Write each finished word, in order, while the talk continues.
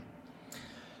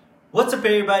What's up,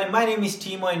 everybody? My name is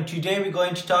Timo, and today we're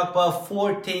going to talk about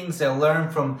 4 things I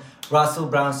learned from Russell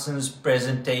Brunson's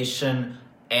presentation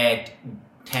at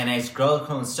 10x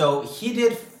Growth. So he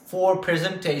did 4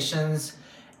 presentations,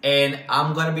 and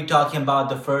I'm gonna be talking about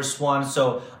the first one.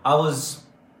 So I was,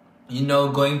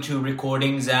 going to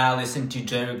recordings. I listened to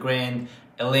Jerry Grant,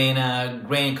 Elena,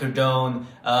 Grant Cardone.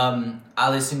 I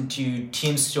listened to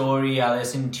Tim Story. I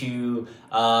listened to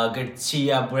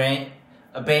Garcia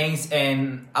Banks,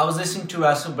 and I was listening to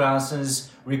Russell Brunson's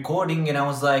recording, and I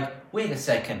was like, wait a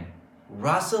second,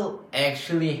 Russell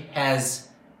actually has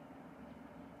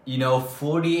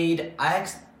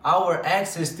 48-hour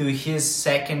access to his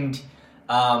second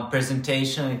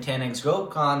presentation at 10x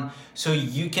GrowthCon, so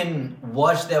you can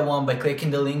watch that one by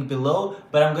clicking the link below.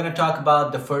 But I'm gonna talk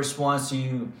about the first one so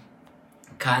you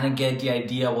kind of get the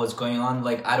idea of what's going on.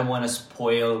 Like, I don't want to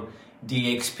spoil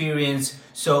the experience.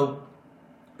 So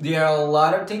there are a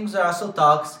lot of things Russell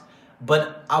talks,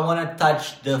 but I want to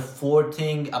touch the 4th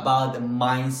thing about the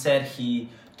mindset he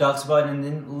talks about, and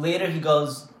then later he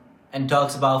goes and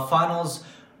talks about funnels,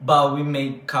 but we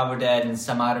may cover that in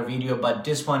some other video. But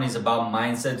this one is about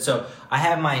mindset. So I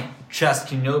have my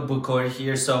trusty notebook over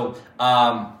here. So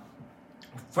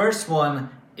first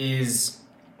one is,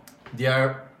 there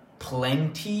are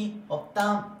plenty of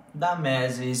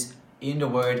dumbasses in the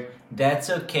world. That's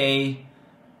okay,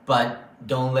 but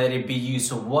don't let it be you.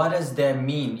 So what does that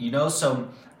mean? So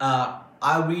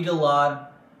I read a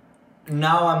lot.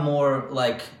 Now I'm more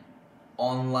like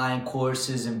online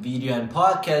courses and video and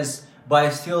podcasts, but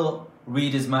I still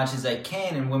read as much as I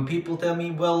can. And when people tell me,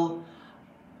 well,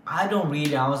 I don't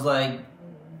read, I was like,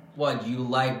 what, you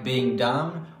like being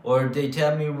dumb? Or they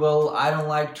tell me, well, I don't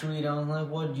like to read. I was like,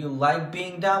 what, you like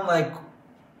being dumb? Like,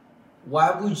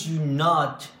 why would you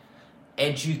not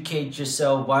educate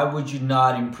yourself? Why would you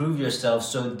not improve yourself?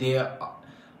 So there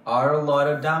are a lot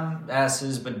of dumb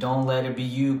asses, but don't let it be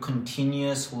you.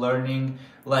 Continuous learning.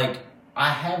 Like, I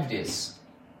have this,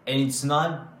 and it's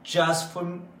not just for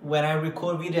when I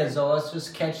record videos. I also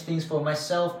sketch things for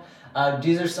myself.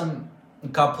 These are a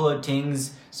couple of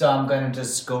things, so I'm gonna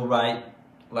just go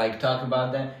talk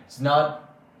about that. It's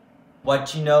not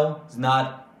what you know, it's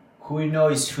not who you know,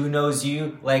 it's who knows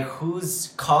you. Like,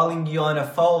 who's calling you on a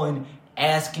phone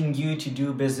asking you to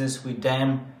do business with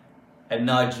them, and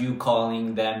not you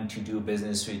calling them to do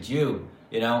business with you.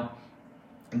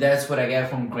 That's what I get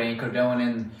from Grant Cardone.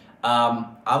 And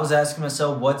I was asking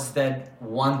myself, what's that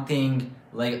one thing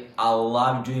like I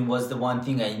love doing? What's the one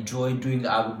thing I enjoy doing?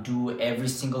 I would do every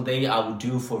single day. I would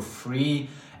do for free.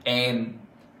 And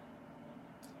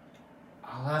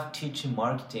I love teaching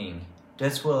marketing.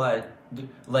 That's what I do.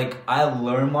 Like, I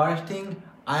learn marketing.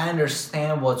 I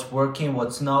understand what's working,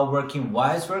 what's not working,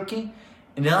 why it's working.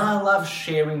 And then I love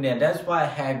sharing that. That's why I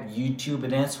have YouTube,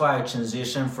 and that's why I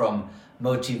transitioned from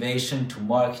motivation to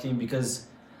marketing, because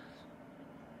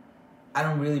I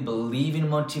don't really believe in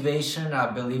motivation. I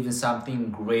believe in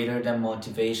something greater than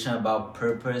motivation, about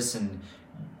purpose and,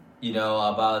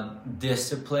 about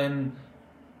discipline,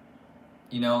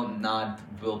 not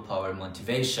willpower,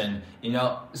 motivation,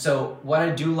 So what I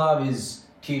do love is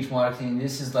teach marketing.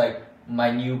 This is like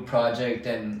my new project,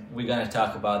 and we're gonna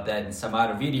talk about that in some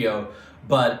other video.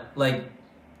 But like,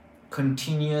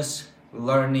 continuous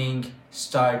learning,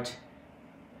 start,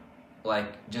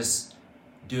 like, just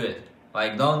do it.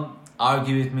 Like, don't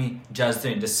argue with me, just do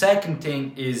it. The second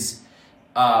thing is,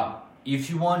 if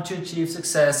you want to achieve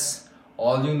success,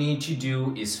 all you need to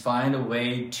do is find a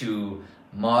way to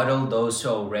model those who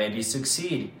already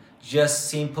succeed. Just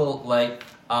simple. Like,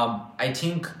 I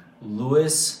think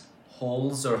Lewis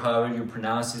Howes, or however you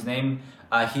pronounce his name,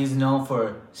 he's known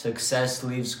for Success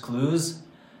Leaves Clues,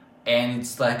 and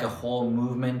it's like a whole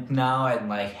movement now, and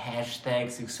like hashtag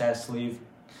Success Leaves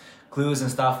Clues and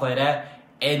stuff like that.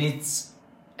 And it's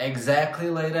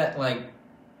exactly like that. Like,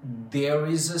 there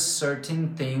is a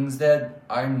certain things that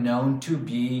are known to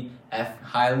be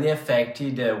highly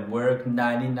effective, that work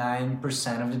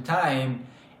 99% of the time,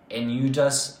 and you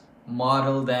just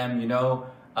model them.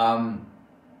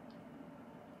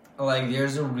 Like,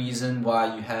 there's a reason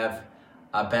why you have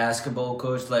a basketball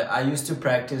coach. Like, I used to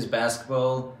practice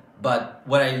basketball, but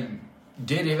what I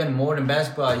did even more than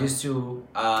basketball, I used to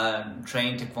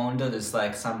train taekwondo. That's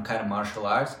like some kind of martial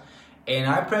arts, and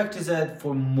I practiced that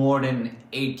for more than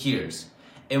 8 years.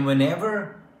 And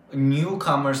whenever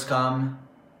newcomers come,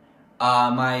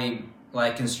 my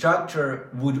instructor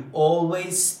would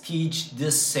always teach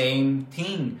the same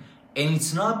thing. And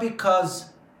it's not because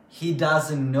he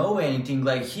doesn't know anything.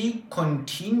 Like, he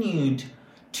continued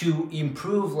to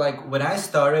improve. Like, when I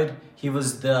started, he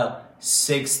was the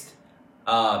 6th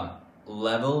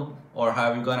level, or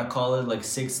however you're gonna call it, like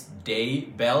 6-day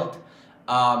belt.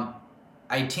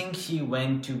 I think he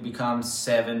went to become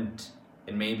 7th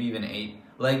and maybe even 8th.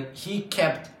 Like he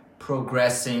kept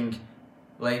progressing,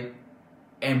 like,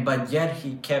 and but yet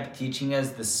he kept teaching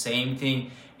us the same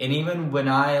thing. And even when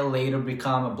I later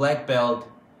become a black belt,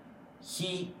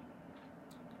 he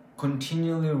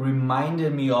continually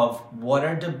reminded me of what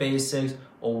are the basics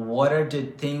or what are the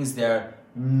things that are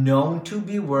known to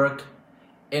be work,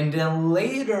 and then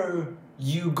later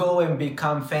you go and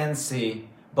become fancy.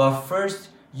 But first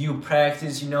you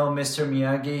practice, Mr.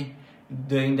 Miyagi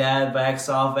doing that wax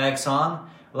off, wax on.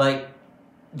 Like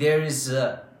there is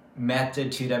a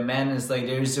method to that, man. It's like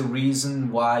there is a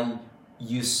reason why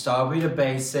you start with the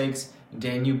basics,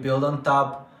 then you build on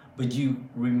top, but you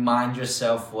remind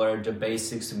yourself what are the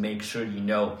basics to make sure you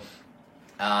know.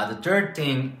 The third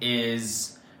thing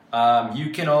is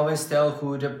you can always tell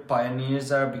who the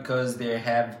pioneers are because they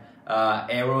have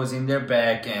arrows in their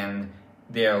back and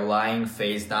they're lying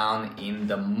face down in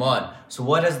the mud. So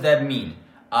what does that mean?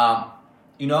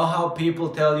 You know how people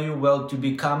tell you, well, to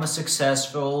become a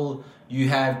successful, you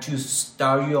have to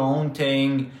start your own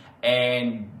thing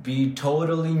and be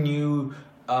totally new.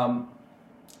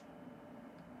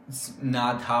 It's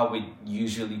not how it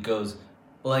usually goes.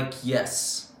 Like,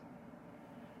 yes,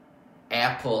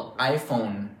 Apple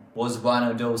iPhone was one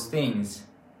of those things,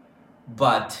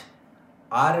 but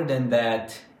other than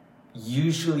that,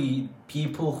 usually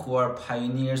people who are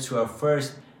pioneers, who are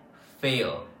first,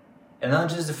 fail. And not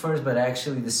just the first, but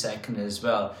actually the second as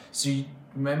well. So you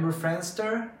remember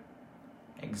Friendster?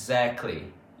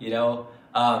 Exactly.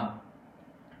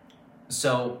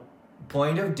 So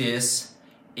point of this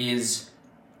is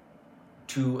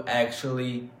to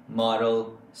actually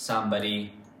model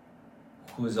somebody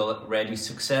who's already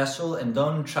successful, and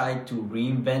don't try to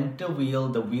reinvent the wheel.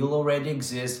 The wheel already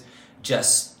exists.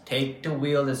 Just take the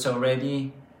wheel that's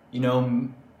already,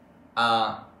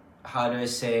 how do I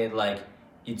say it? Like,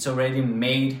 it's already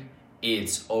made,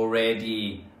 it's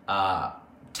already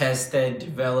tested,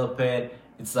 developed.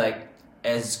 It's like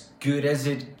as good as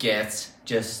it gets.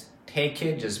 Just take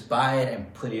it, just buy it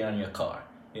and put it on your car.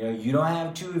 You don't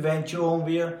have to invent your own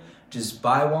wheel. Just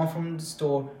buy one from the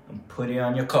store and put it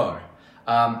on your car.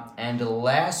 And the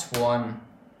last one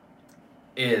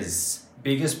is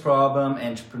biggest problem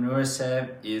entrepreneurs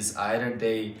have is either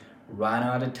they run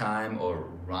out of time or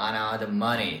run out of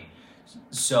money.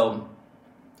 So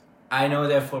I know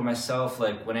that for myself,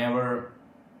 like whenever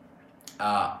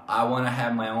I want to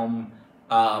have my own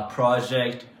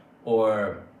project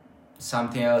or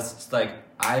something else, it's like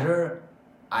either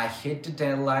I hit the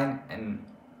deadline and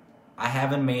I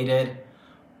haven't made it,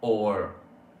 or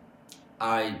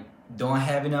I don't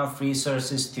have enough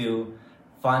resources to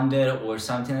fund it or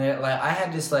something like that. Like I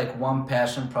had this like one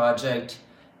passion project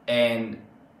and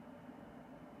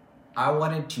I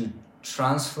wanted to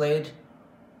translate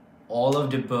all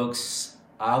of the books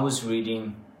I was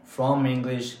reading from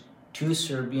English to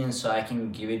Serbian so I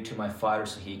can give it to my father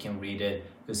so he can read it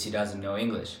because he doesn't know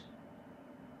English.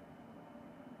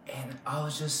 And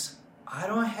I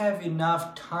don't have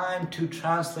enough time to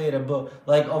translate a book.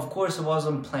 Like, of course, I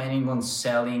wasn't planning on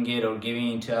selling it or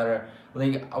giving it to other.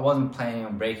 Like, I wasn't planning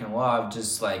on breaking law. I'm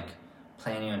just like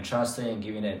planning on translating and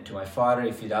giving it to my father.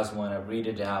 If he doesn't want to read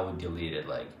it, then I would delete it.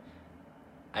 Like,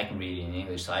 I can read it in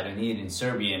English, so I don't need it in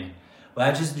Serbian. But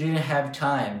I just didn't have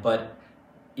time. But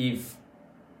if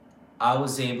I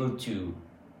was able to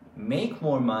make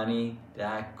more money, then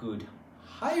I could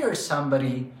hire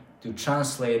somebody to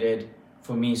translate it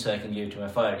for me so I can give it to my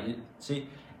father. You see?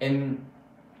 And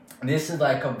this is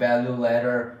like a value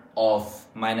ladder of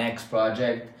my next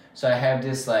project. So I have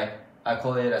this, like, I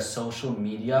call it a social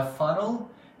media funnel.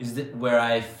 Is that where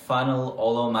I funnel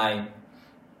all of my,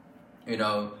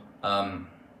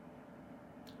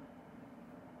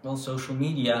 social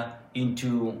media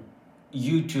into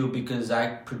YouTube, because I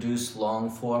produce long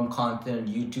form content on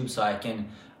YouTube so I can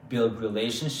build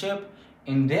relationship.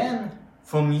 And then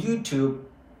from YouTube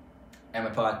and my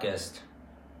podcast,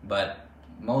 but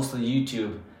mostly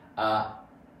YouTube,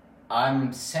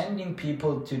 I'm sending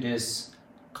people to this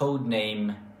code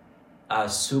name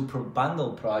Super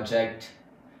Bundle Project,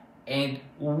 and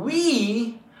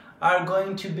we are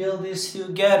going to build this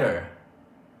together.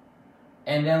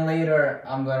 And then later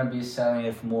I'm gonna be selling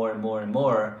it for more and more and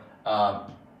more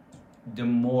the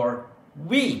more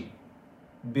we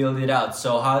build it out.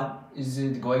 So how is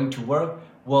it going to work?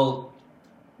 Well,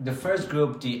 the first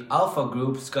group, the alpha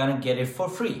group, is gonna get it for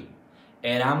free,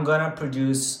 and I'm gonna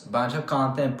produce a bunch of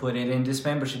content, put it in this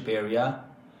membership area.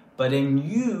 But then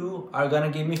you are gonna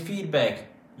give me feedback.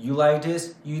 You like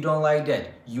this, you don't like that.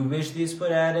 You wish this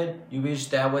was added, you wish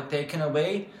that was taken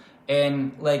away.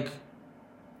 And like,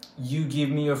 you give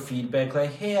me your feedback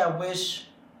like, hey, I wish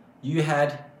you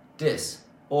had this.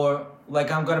 Or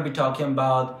like, I'm gonna be talking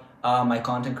about my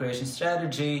content creation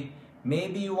strategy.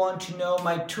 Maybe you want to know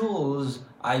my tools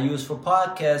I use for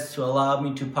podcasts to allow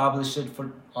me to publish it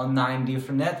on 9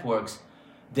 different networks.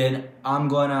 Then I'm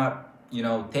gonna,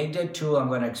 take that tool, I'm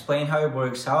gonna explain how it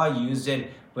works, how I use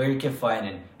it, where you can find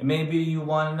it. And maybe you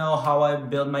wanna know how I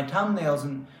build my thumbnails,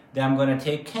 and then I'm gonna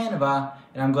take Canva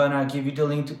and I'm gonna give you the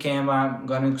link to Canva. I'm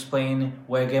gonna explain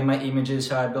where I get my images,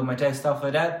 how I build my text, stuff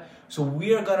like that. So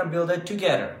we are gonna build it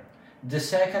together. The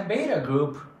second beta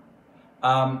group,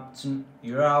 so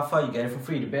you're alpha, you get it for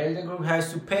free. The beta group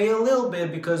has to pay a little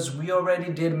bit because we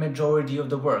already did majority of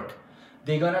the work.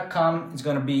 They're gonna come, it's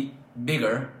gonna be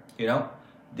bigger,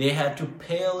 They had to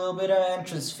pay a little bit of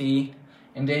entrance fee,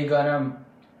 and they're gonna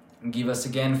give us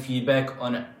again feedback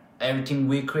on everything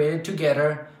we created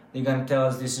together. They're gonna tell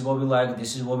us this is what we like,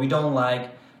 this is what we don't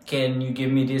like. Can you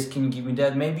give me this? Can you give me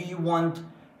that? Maybe you want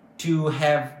to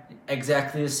have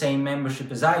exactly the same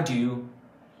membership as I do.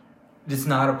 It's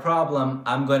not a problem.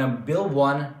 I'm gonna build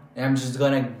one and I'm just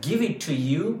gonna give it to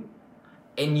you,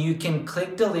 and you can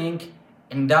click the link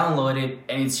and download it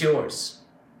and it's yours.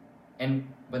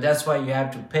 But that's why you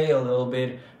have to pay a little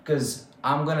bit, because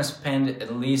I'm gonna spend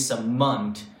at least a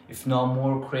month, if not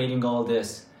more, creating all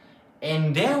this.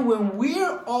 And then when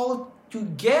we're all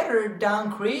together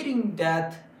done creating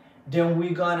that, then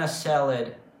we're gonna sell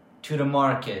it to the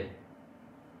market.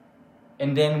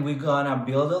 And then we're gonna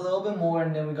build a little bit more,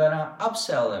 and then we're gonna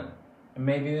upsell them. And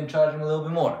maybe even charge them a little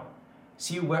bit more.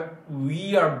 See, where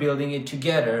we are building it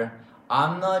together.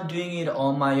 I'm not doing it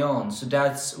on my own. So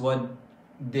that's what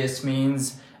this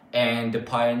means. And the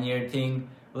pioneer thing.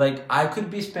 Like, I could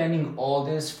be spending all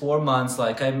this 4 months,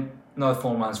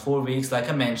 4 weeks, like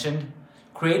I mentioned,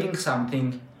 creating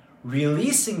something,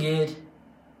 releasing it,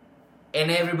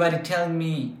 and everybody telling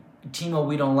me, Timo,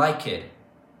 we don't like it.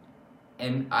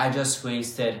 And I just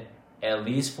wasted at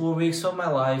least 4 weeks of my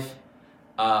life,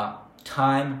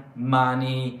 time,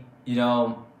 money,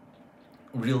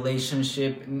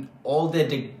 relationship, and all that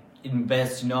they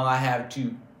invest.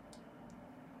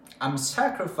 I'm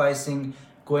sacrificing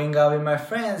going out with my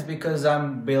friends because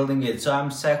I'm building it. So I'm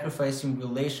sacrificing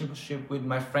relationship with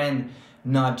my friend,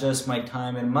 not just my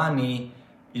time and money,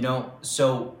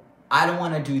 So I don't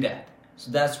want to do that. So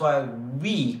that's why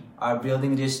we are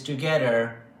building this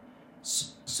together.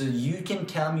 So you can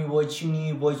tell me what you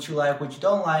need, what you like, what you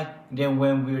don't like. Then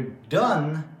when we're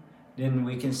done, then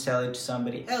we can sell it to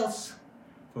somebody else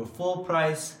for full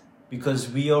price, because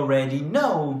we already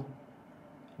know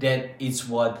that it's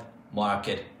what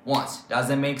market wants. Does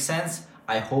that make sense?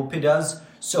 I hope it does.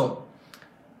 So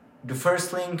the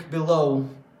first link below,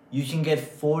 you can get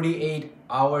 48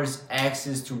 hours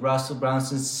access to Russell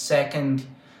Brunson's second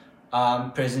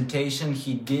presentation.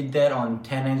 He did that on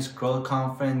 10X Growth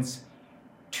Conference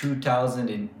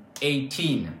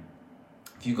 2018.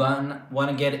 If you want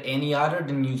to get any other,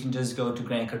 then you can just go to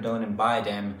Grant Cardone and buy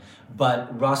them.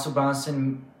 But Russell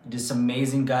Brunson, this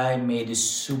amazing guy, made a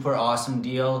super awesome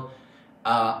deal.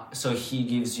 So he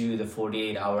gives you the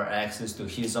 48-hour access to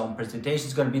his own presentation.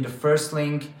 It's going to be the first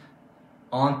link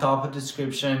on top of the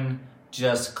description.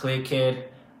 Just click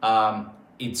it.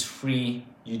 It's free.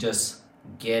 You just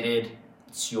get it.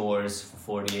 It's yours for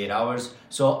 48 hours.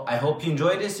 So I hope you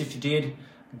enjoyed this. If you did,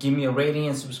 give me a rating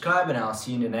and subscribe, and I'll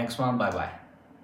see you in the next one. Bye bye.